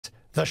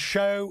The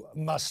show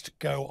must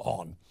go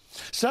on.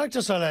 Cirque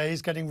du Soleil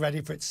is getting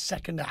ready for its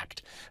second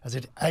act as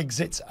it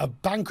exits a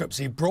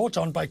bankruptcy brought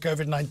on by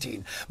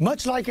COVID-19.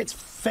 Much like its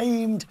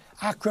famed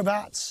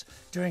acrobats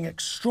doing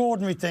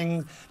extraordinary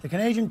things, the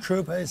Canadian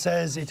troupe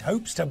says it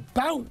hopes to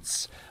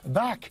bounce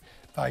back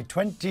by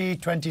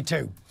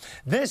 2022.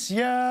 This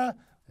year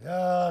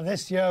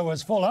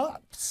was full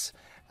ups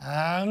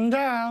and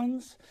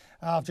downs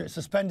after it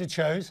suspended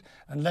shows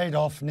and laid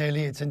off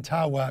nearly its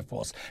entire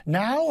workforce.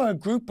 Now a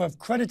group of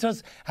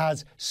creditors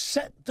has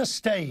set the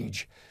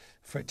stage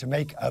for it to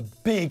make a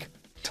big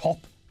top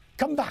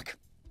comeback.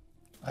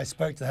 I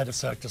spoke to the head of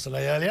Cirque du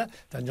Soleil earlier,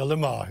 Daniel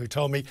Lamarre, who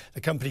told me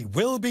the company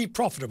will be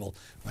profitable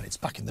when it's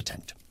back in the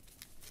tent.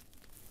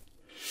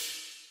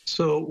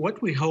 So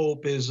what we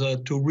hope is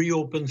to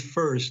reopen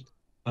first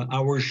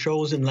our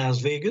shows in Las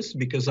Vegas,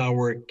 because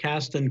our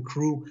cast and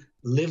crew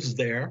lives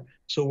there.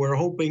 So we're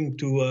hoping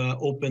to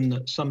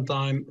open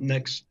sometime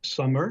next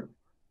summer.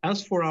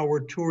 As for our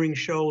touring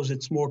shows,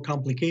 it's more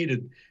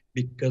complicated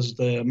because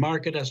the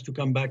market has to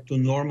come back to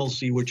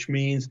normalcy, which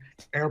means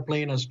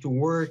airplane has to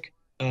work,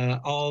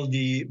 all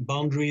the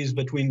boundaries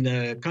between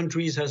the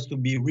countries has to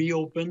be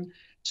reopened.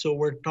 So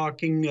we're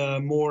talking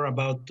more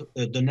about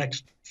the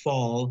next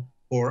fall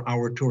for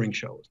our touring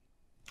shows.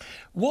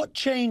 What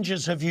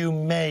changes have you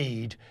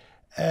made,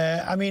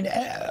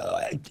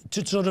 to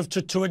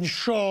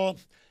ensure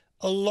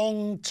a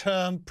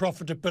long-term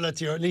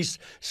profitability, or at least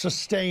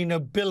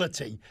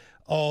sustainability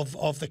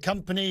of the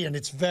company and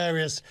its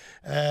various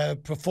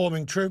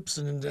performing troupes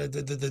and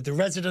the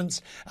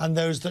residents and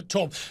those that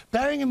tour?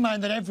 Bearing in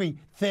mind that every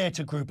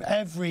theatre group,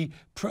 every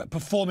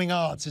performing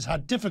arts has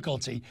had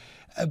difficulty,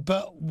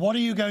 but what are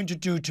you going to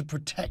do to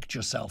protect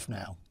yourself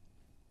now?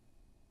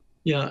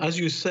 Yeah, as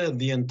you said,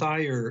 the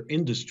entire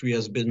industry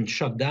has been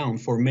shut down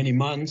for many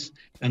months,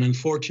 and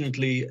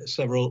unfortunately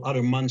several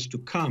other months to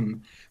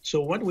come.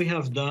 So what we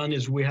have done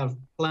is we have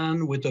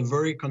planned with a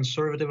very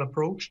conservative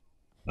approach.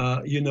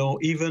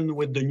 Even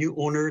with the new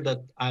owner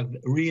that I've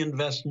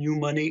reinvest new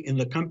money in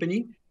the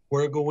company,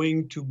 we're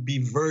going to be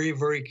very,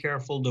 very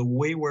careful the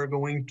way we're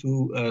going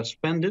to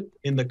spend it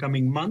in the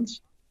coming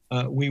months.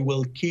 We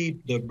will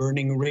keep the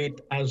burning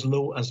rate as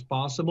low as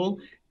possible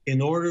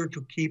in order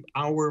to keep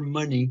our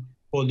money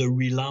for the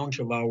relaunch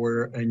of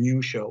our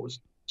new shows.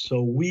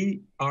 So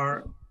we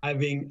are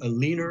having a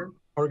leaner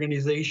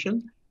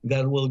organization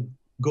that will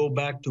go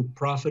back to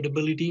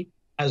profitability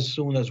as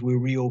soon as we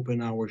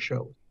reopen our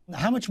shows.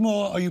 How much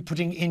more are you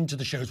putting into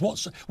the shows?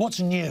 What's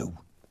new?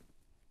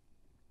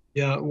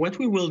 Yeah, what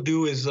we will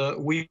do is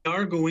we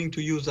are going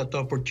to use that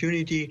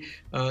opportunity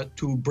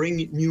to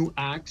bring new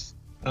acts.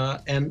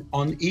 And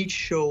on each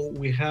show,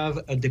 we have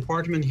a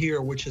department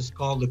here which is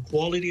called the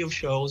quality of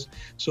shows.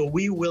 So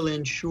we will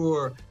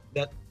ensure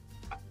that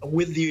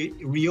with the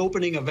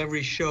reopening of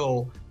every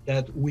show,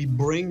 that we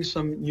bring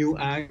some new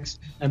acts,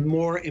 and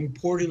more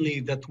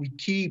importantly, that we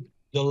keep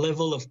the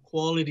level of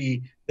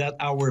quality that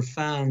our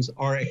fans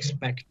are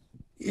expecting.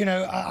 You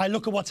know, I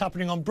look at what's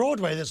happening on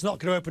Broadway that's not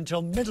going to open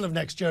until middle of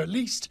next year at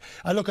least.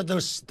 I look at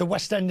the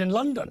West End in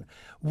London,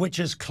 which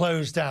is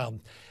closed down.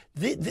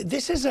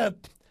 This is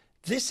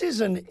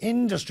an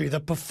industry, the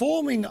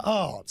performing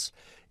arts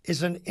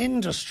is an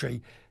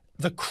industry,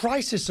 the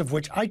crisis of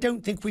which I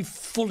don't think the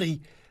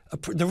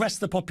rest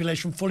of the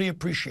population fully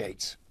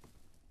appreciates.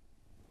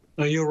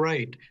 No, you're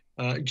right.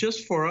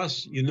 Just for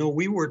us,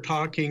 we were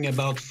talking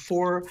about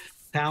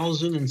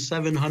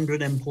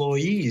 4,700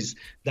 employees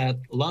that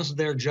lost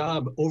their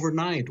job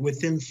overnight.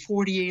 Within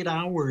 48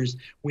 hours,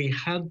 we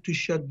had to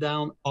shut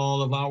down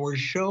all of our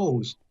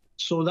shows.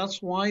 So that's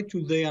why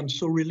today I'm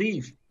so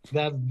relieved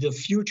that the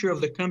future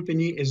of the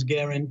company is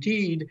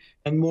guaranteed.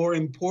 And more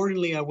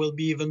importantly, I will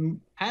be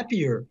even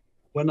happier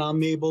when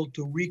I'm able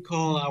to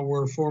recall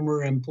our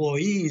former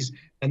employees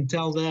and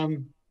tell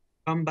them,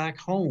 come back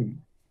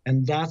home.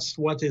 And that's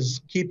what is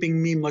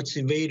keeping me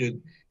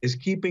motivated, is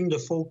keeping the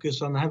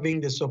focus on having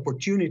this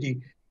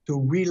opportunity to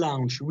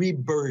relaunch,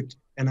 rebirth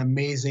an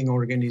amazing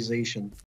organization.